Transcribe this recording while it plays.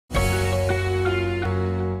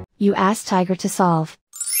You ask Tiger to solve.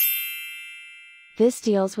 This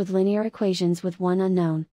deals with linear equations with one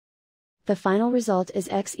unknown. The final result is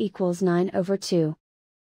x equals 9/2.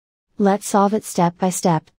 Let's solve it step by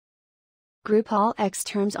step. Group all x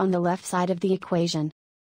terms on the left side of the equation.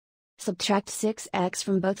 Subtract 6x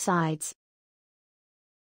from both sides.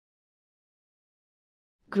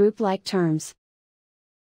 Group like terms.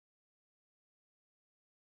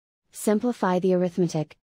 Simplify the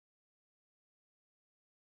arithmetic.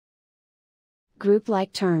 Group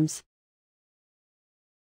like terms.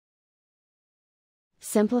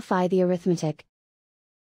 Simplify the arithmetic.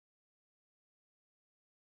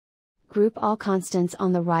 Group all constants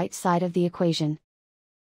on the right side of the equation.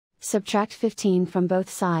 Subtract 15 from both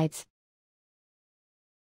sides.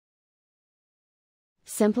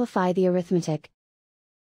 Simplify the arithmetic.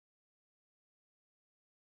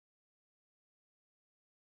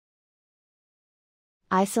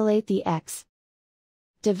 Isolate the x.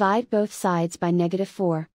 Divide both sides by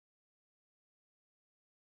 -4.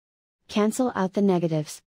 Cancel out the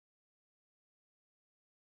negatives.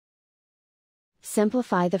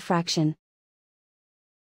 Simplify the fraction.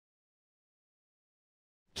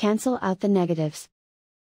 Cancel out the negatives.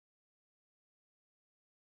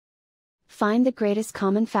 Find the greatest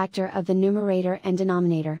common factor of the numerator and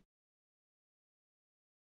denominator.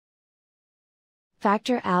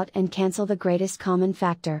 Factor out and cancel the greatest common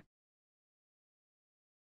factor.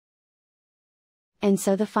 And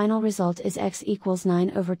so the final result is x equals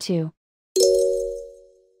 9/2.